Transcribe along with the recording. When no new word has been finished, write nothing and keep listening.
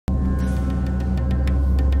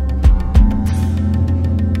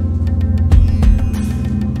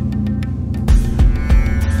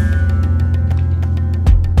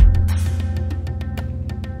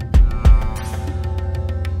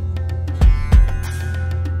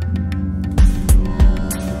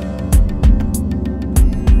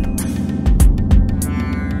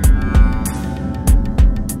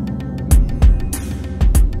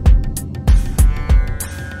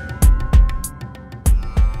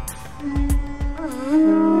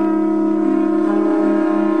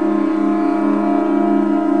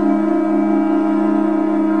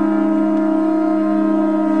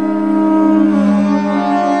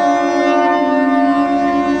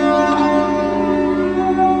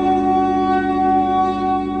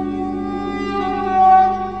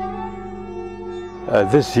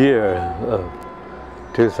This year,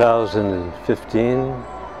 2015,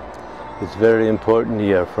 is a very important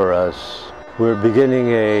year for us. We're beginning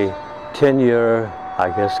a 10-year, I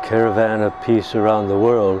guess, caravan of peace around the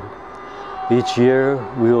world. Each year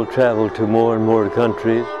we will travel to more and more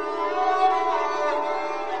countries.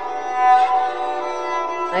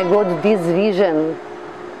 I got this vision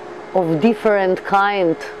of different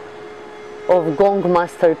kind of Gong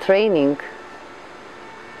master training,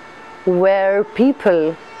 where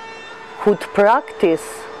people could practice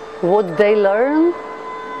what they learn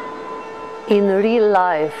in real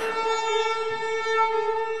life.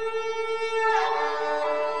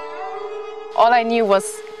 All I knew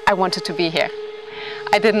was I wanted to be here.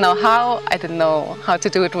 I didn't know how, I didn't know how to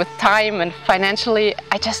do it with time and financially.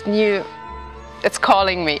 I just knew it's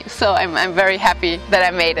calling me, so I'm very happy that I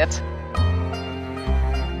made it.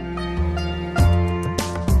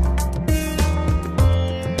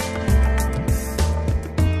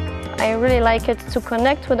 I really like it to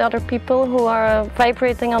connect with other people who are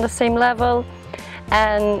vibrating on the same level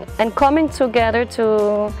and coming together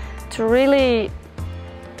to really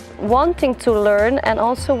wanting to learn and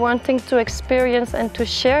also wanting to experience and to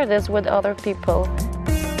share this with other people.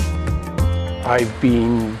 I've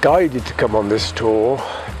been guided to come on this tour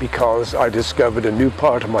because I discovered a new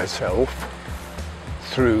part of myself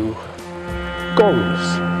through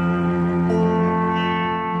gongs.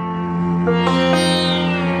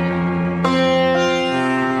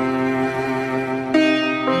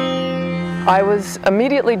 I was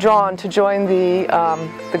immediately drawn to join the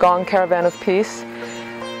Gong Caravan of Peace,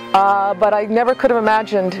 but I never could have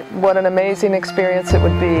imagined what an amazing experience it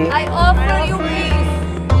would be. I offer you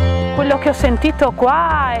peace. Quello che ho sentito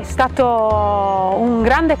qua è stato un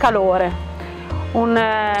grande calore,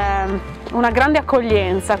 una grande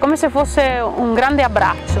accoglienza, come se fosse un grande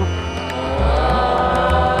abbraccio.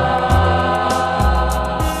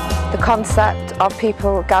 The concept of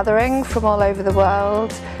people gathering from all over the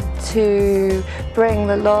world to bring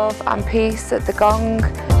the love and peace at the Gong.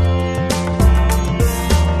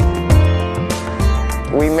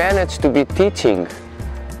 We managed to be teaching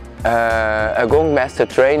a Gong master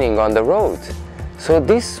training on the road. So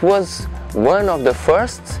this was one of the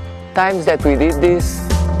first times that we did this.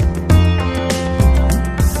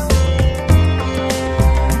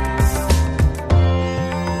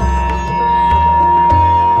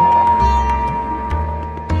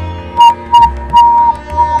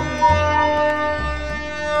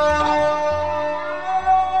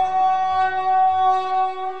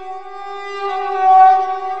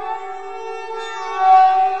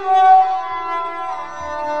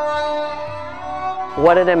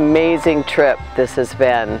 What an amazing trip this has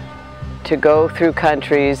been, to go through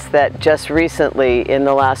countries that just recently, in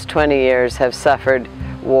the last 20 years, have suffered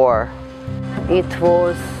war. It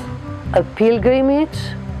was a pilgrimage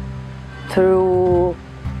through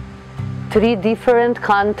 3 different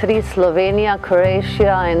countries, Slovenia,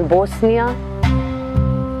 Croatia and Bosnia.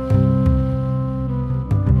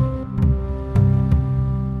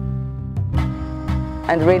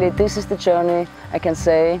 And really this is the journey, I can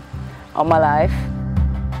say, of my life.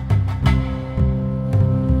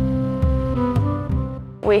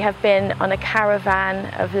 We have been on a caravan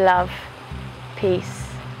of love, peace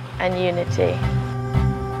and unity.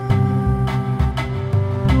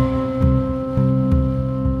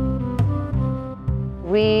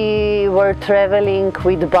 We were traveling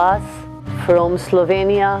with bus from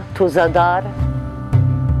Slovenia to Zadar.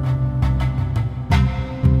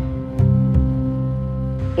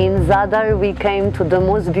 In Zadar we came to the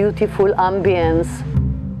most beautiful ambience.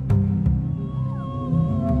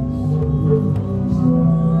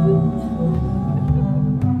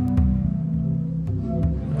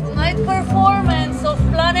 Performance of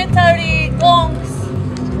planetary gongs,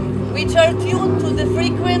 which are tuned to the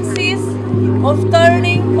frequencies of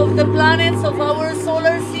turning of the planets of our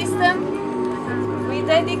solar system. We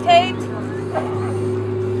dedicate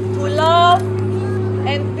to love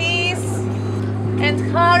and peace and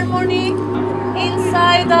harmony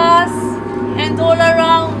inside us and all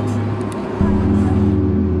around.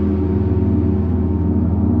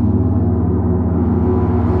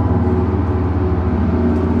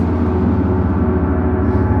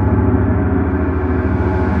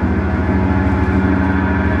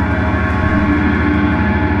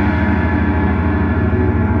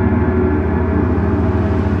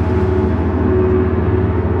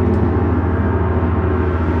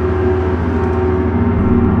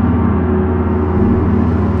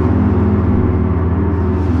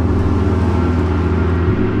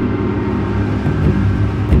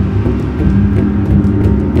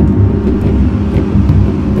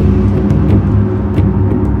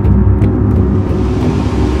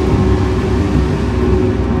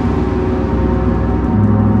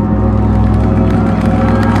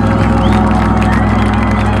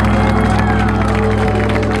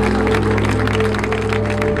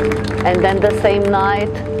 And then the same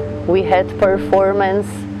night we had performance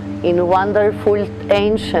in a wonderful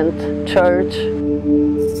ancient church.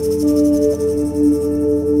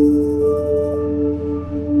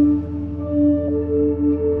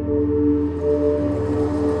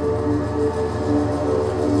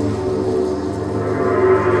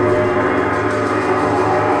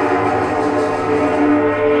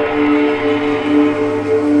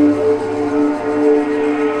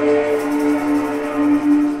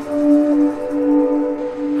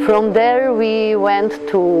 From there we went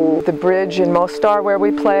to the bridge in Mostar where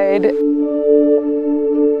we played.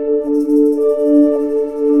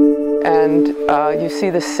 And you see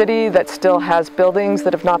the city that still has buildings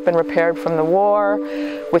that have not been repaired from the war,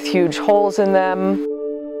 with huge holes in them.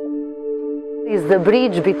 It's the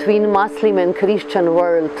bridge between Muslim and Christian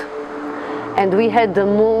world. And we had the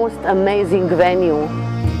most amazing venue.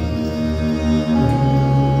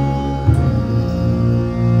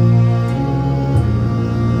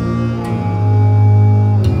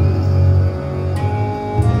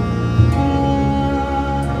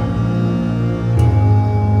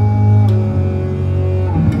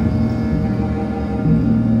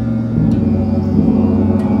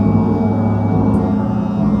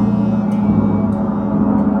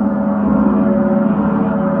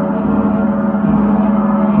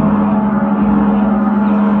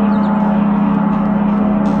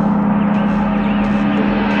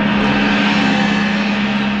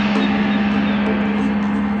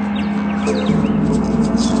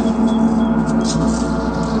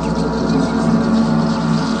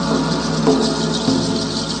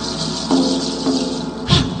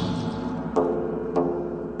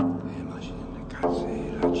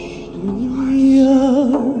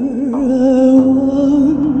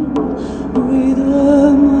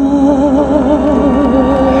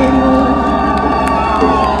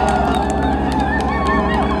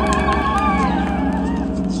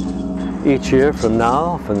 Each year from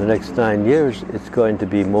now, for the next 9 years, it's going to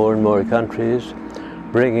be more and more countries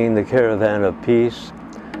bringing the Caravan of Peace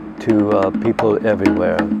to people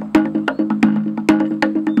everywhere.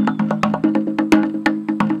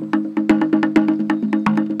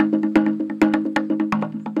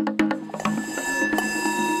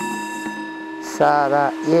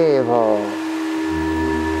 Sarajevo.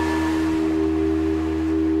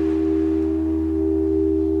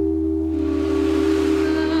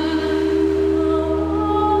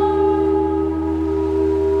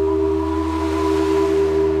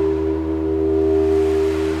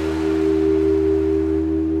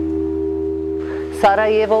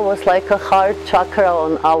 Sarajevo was like a heart chakra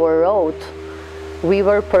on our road. We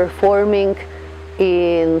were performing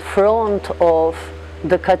in front of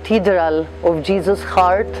the Cathedral of Jesus'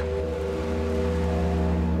 Heart.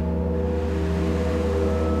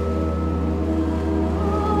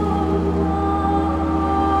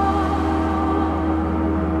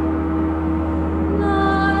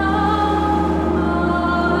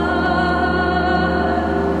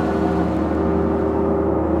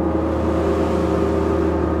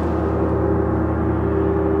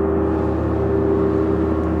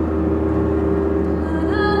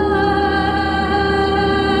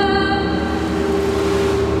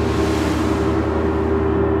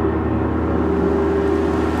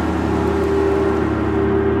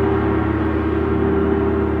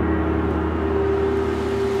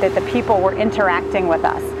 That the people were interacting with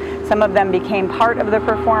us. Some of them became part of the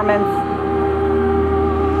performance.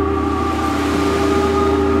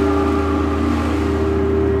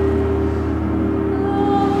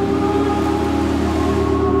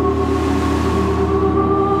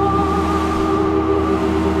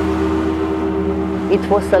 It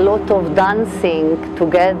was a lot of dancing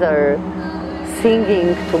together,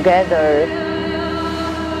 singing together.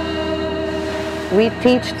 We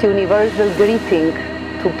teach universal greeting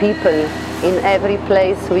to people in every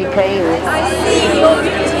place we came.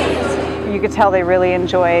 You could tell they really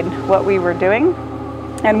enjoyed what we were doing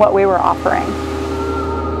and what we were offering.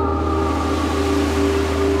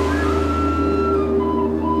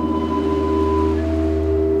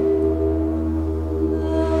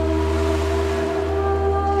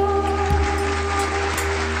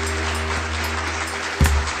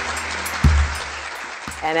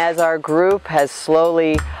 And as our group has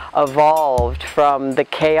slowly evolved from the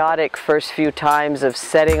chaotic first few times of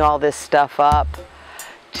setting all this stuff up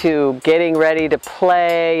to getting ready to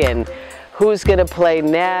play and who's going to play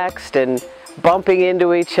next and bumping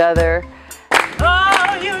into each other.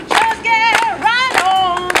 Oh, you just get right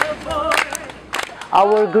on the board.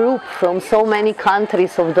 Our group from so many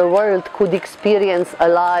countries of the world could experience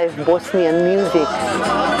alive Bosnian music.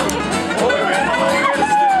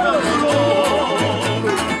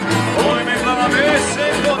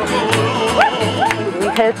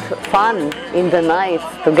 had fun in the night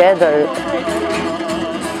together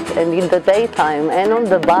and in the daytime and on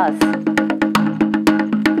the bus.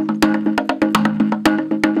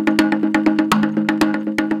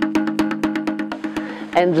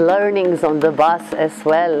 And learnings on the bus as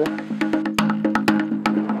well.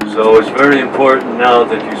 So it's very important now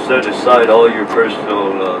that you set aside all your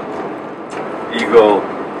personal ego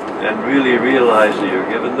and really realize that you're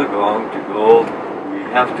given the gong to go. We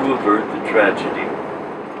have to avert the tragedy.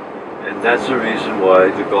 And that's the reason why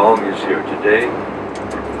the gong is here today.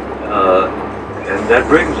 And that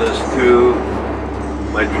brings us to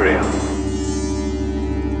Maitreya.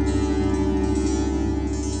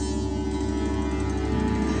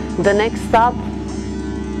 The next stop,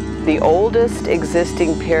 the oldest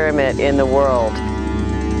existing pyramid in the world.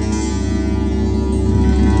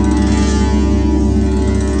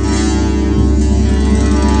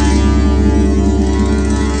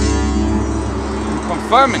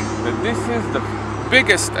 Confirming that this is the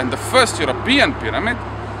biggest and the first European pyramid,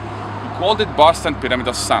 we called it Boston Pyramid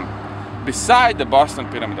of Sun. Beside the Boston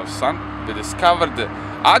Pyramid of Sun, they discovered the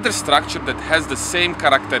other structure that has the same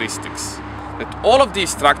characteristics. That all of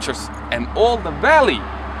these structures and all the valley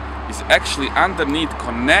is actually underneath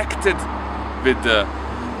connected with the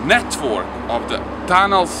network of the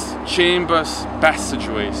tunnels, chambers,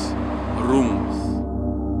 passageways, rooms.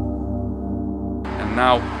 And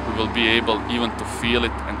now we will be able even to feel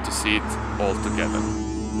it and to see it all together.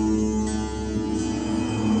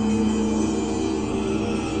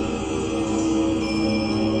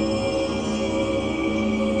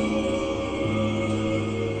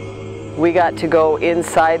 We got to go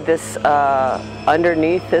inside this,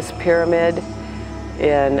 underneath this pyramid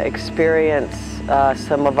and experience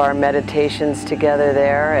some of our meditations together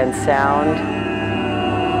there and sound.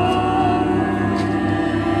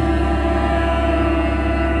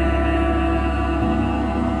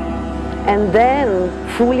 And then,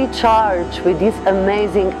 fully charged with this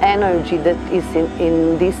amazing energy that is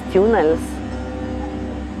in these tunnels,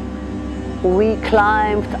 we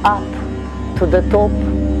climbed up to the top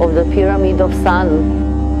of the Pyramid of Sun.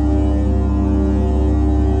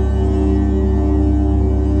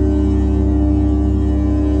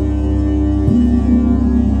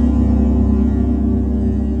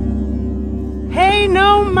 Ain't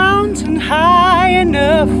no mountain high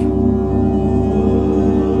enough.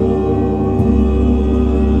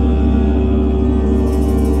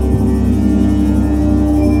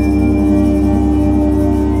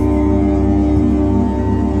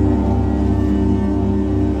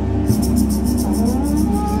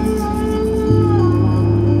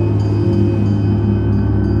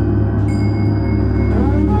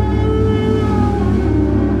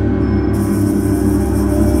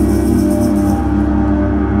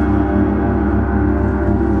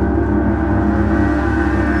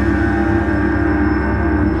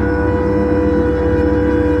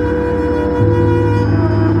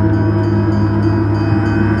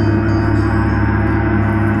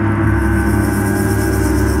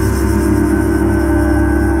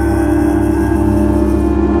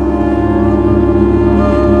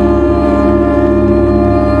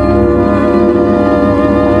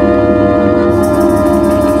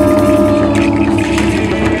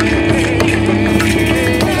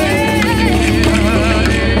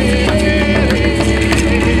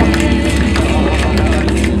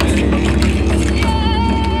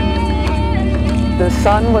 The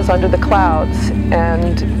sun was under the clouds,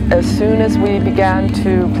 and as soon as we began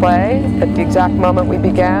to play, at the exact moment we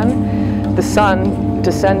began, the sun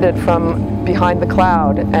descended from behind the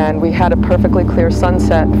cloud, and we had a perfectly clear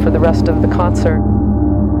sunset for the rest of the concert.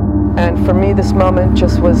 And for me, this moment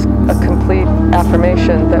just was a complete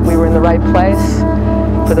affirmation that we were in the right place,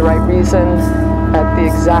 for the right reason, at the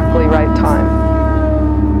exactly right time.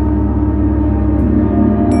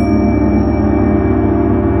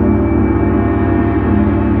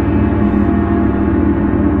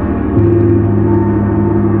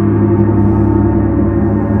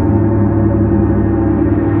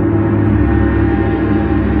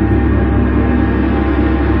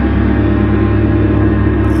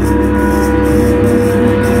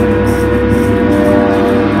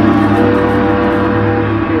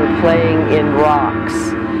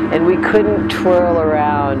 And we couldn't twirl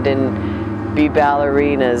around and be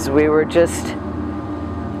ballerinas. We were just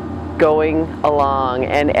going along,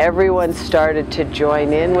 and everyone started to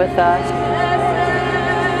join in with us.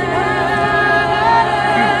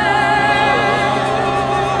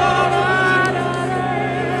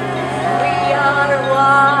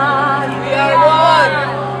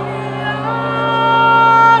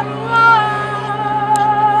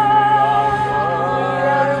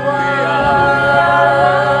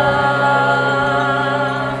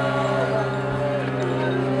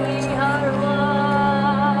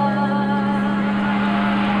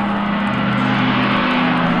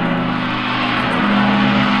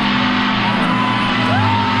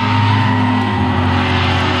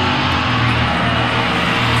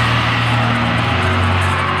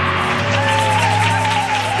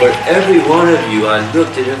 where every one of you, I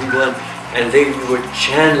looked at everyone, and they were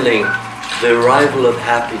channeling the arrival of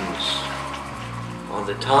happiness on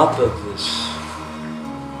the top of this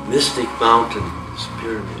mystic mountain, this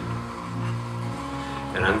pyramid.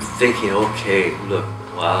 And I'm thinking, okay, look,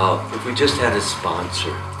 wow, if we just had a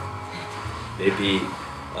sponsor, maybe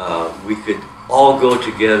we could all go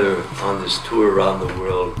together on this tour around the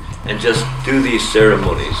world and just do these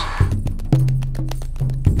ceremonies.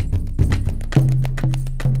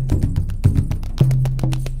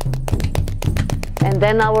 And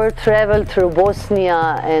then our travel through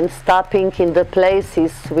Bosnia and stopping in the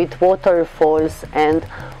places with waterfalls and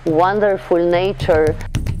wonderful nature.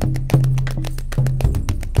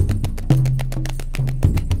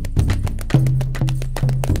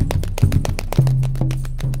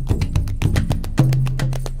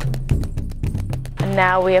 And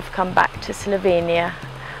now we have come back to Slovenia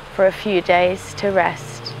for a few days to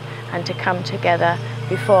rest and to come together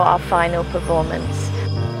before our final performance.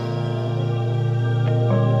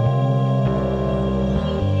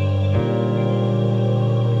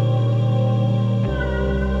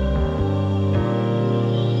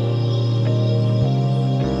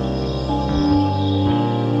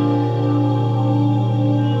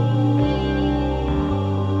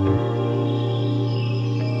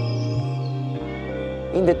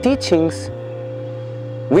 In the teachings,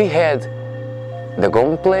 we had the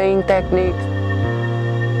gong playing technique.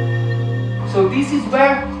 So this is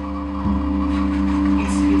where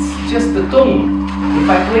it's just the tone. If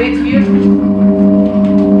I play it here,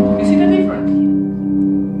 you see the difference?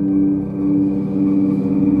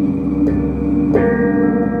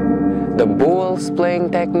 The bowls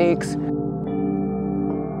playing techniques.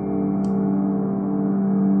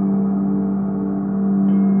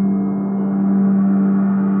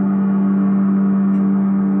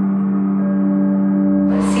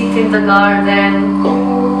 In the garden,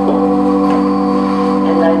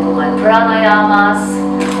 and I do my pranayamas,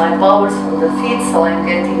 my powers on the feet, so I'm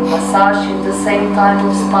getting massage at the same time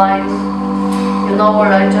of spine. You know,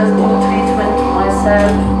 where I just do treatment to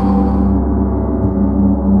myself.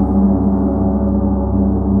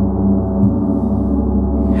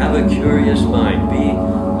 Have a curious mind, be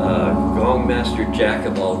a gong master, jack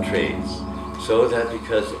of all trades, so that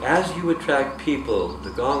because as you attract people,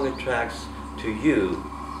 the gong attracts to you,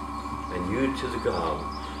 and you to the gong,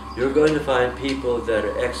 you're going to find people that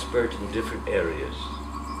are expert in different areas,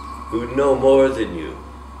 who know more than you.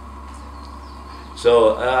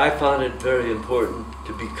 So I found it very important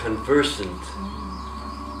to be conversant,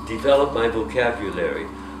 develop my vocabulary,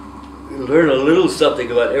 learn a little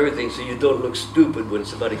something about everything so you don't look stupid when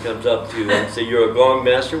somebody comes up to you and say, you're a gong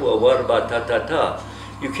master? Well, what about ta-ta-ta?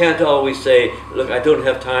 You can't always say, look, I don't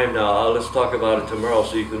have time now, let's talk about it tomorrow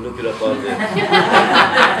so you can look it up on the...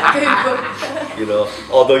 You know,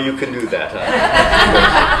 although you can do that,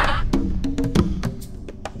 huh?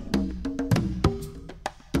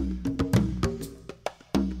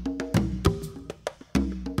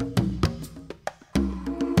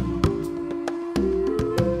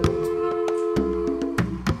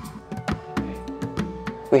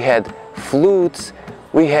 We had flutes,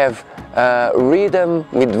 we have rhythm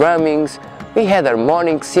with drummings, we had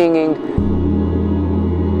harmonic singing.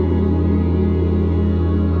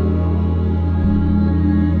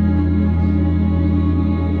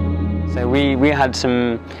 So we had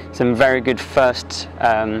some very good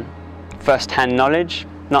first-hand knowledge,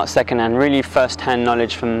 not second-hand, really first-hand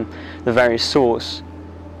knowledge from the very source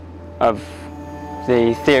of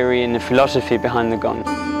the theory and the philosophy behind the gong.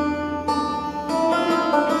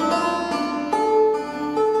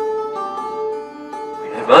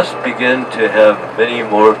 We must begin to have many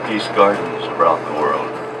more peace gardens around the world.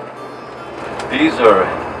 These are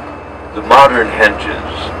the modern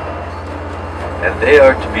henges, and they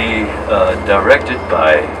are to be directed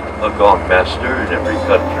by a gong master in every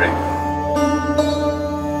country.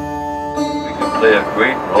 We can play a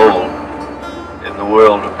great role in the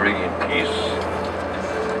world of bringing peace.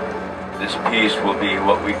 This peace will be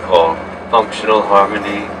what we call functional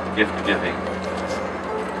harmony, gift-giving.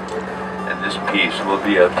 This peace will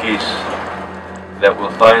be a peace that will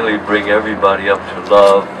finally bring everybody up to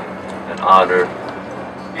love and honor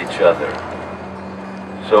each other.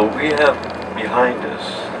 So we have behind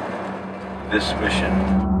us this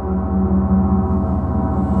mission.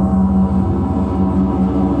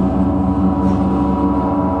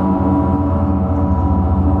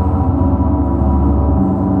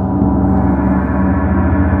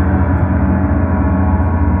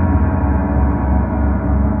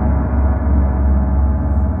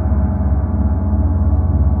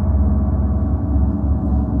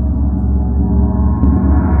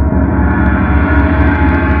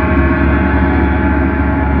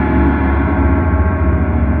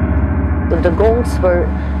 the gongs were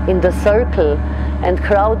in the circle, and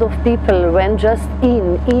crowd of people went just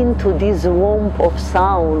into this womb of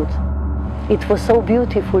sound. It was so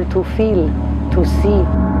beautiful to feel, to see.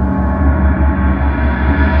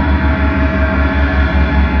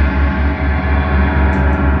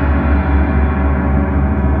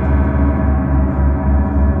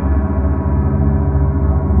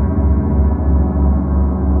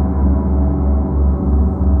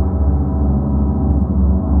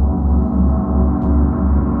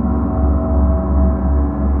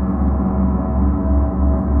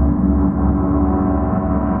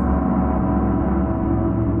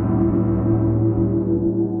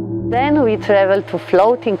 Then we traveled to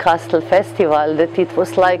Floating Castle Festival, that it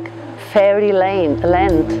was like fairy land.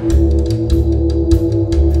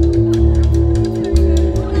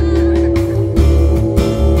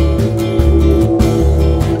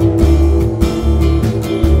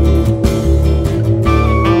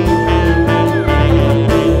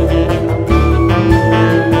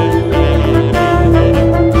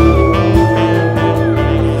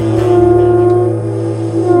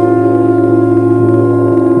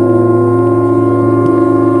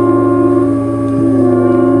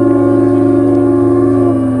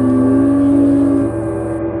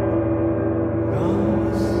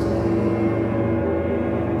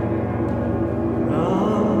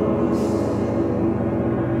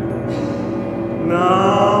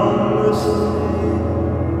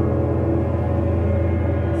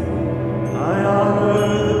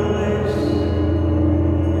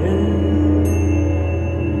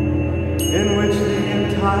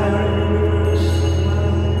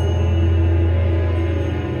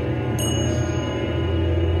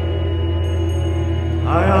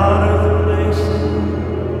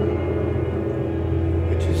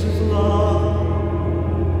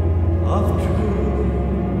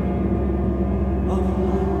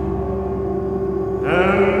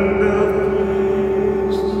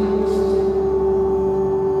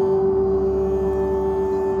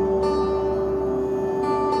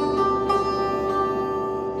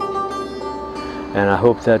 And I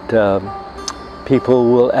hope that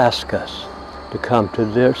people will ask us to come to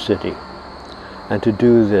their city and to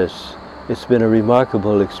do this. It's been a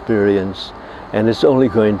remarkable experience, and it's only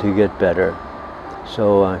going to get better.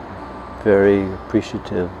 So I'm very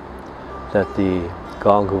appreciative that the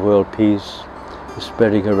Gong of World Peace is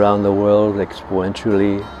spreading around the world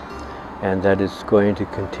exponentially, and that it's going to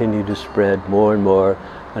continue to spread more and more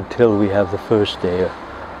until we have the first day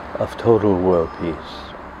of total world peace.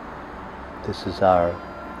 This is our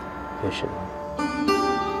mission.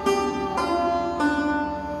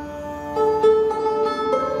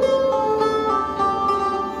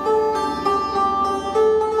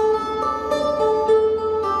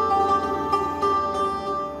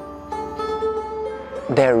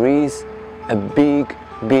 There is a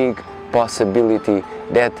big possibility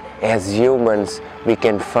that as humans we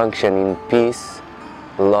can function in peace,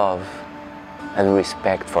 love and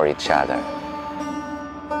respect for each other.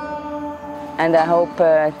 And I hope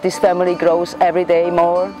this family grows every day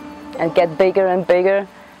more and get bigger and bigger.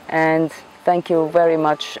 And thank you very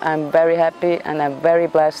much. I'm very happy and I'm very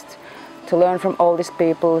blessed to learn from all these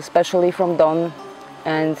people, especially from Don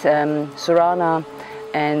and Surana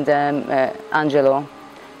and Angelo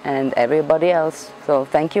and everybody else. So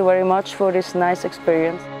thank you very much for this nice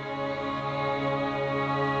experience.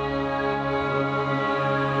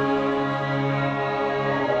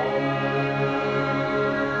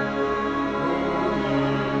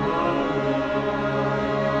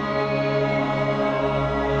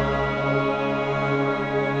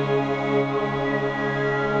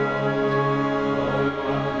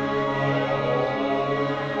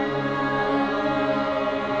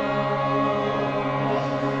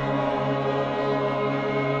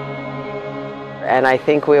 And I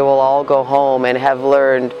think we will all go home and have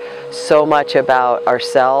learned so much about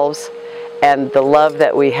ourselves and the love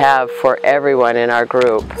that we have for everyone in our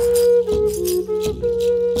group.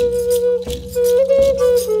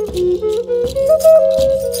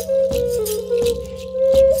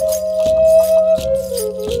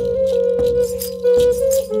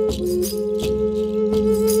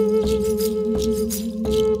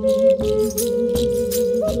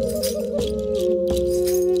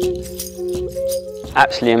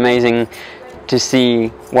 Absolutely amazing to see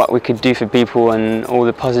what we could do for people, and all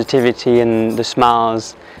the positivity and the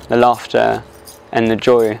smiles, the laughter and the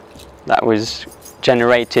joy that was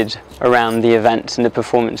generated around the events and the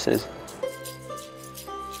performances.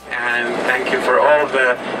 And thank you for all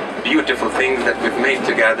the beautiful things that we've made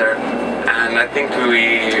together, and I think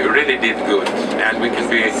we really did good, and we can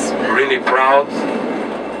be really proud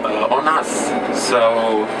on us.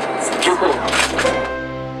 So,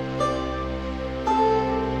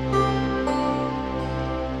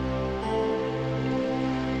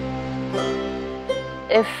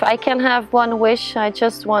 if I can have one wish, I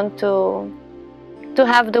just want to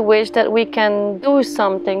have the wish that we can do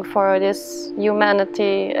something for this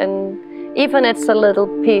humanity, and even it's a little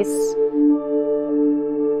piece.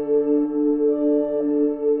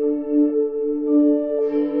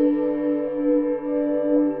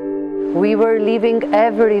 We were leaving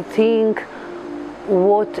everything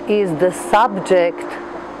what is the subject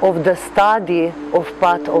of the study of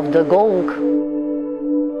path of the Gong.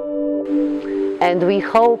 And we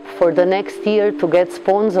hope for the next year to get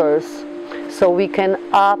sponsors so we can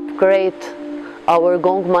upgrade our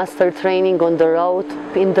Gong master training on the road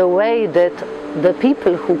in the way that the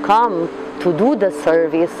people who come to do the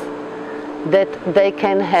service, that they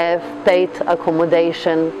can have paid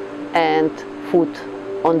accommodation and food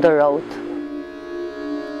on the road.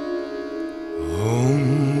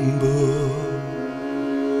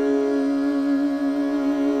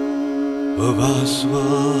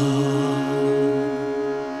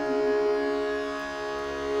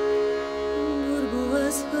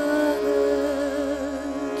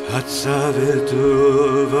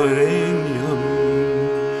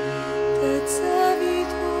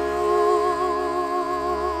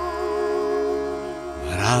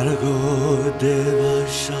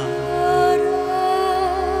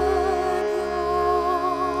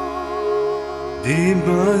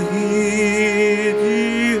 Dimahi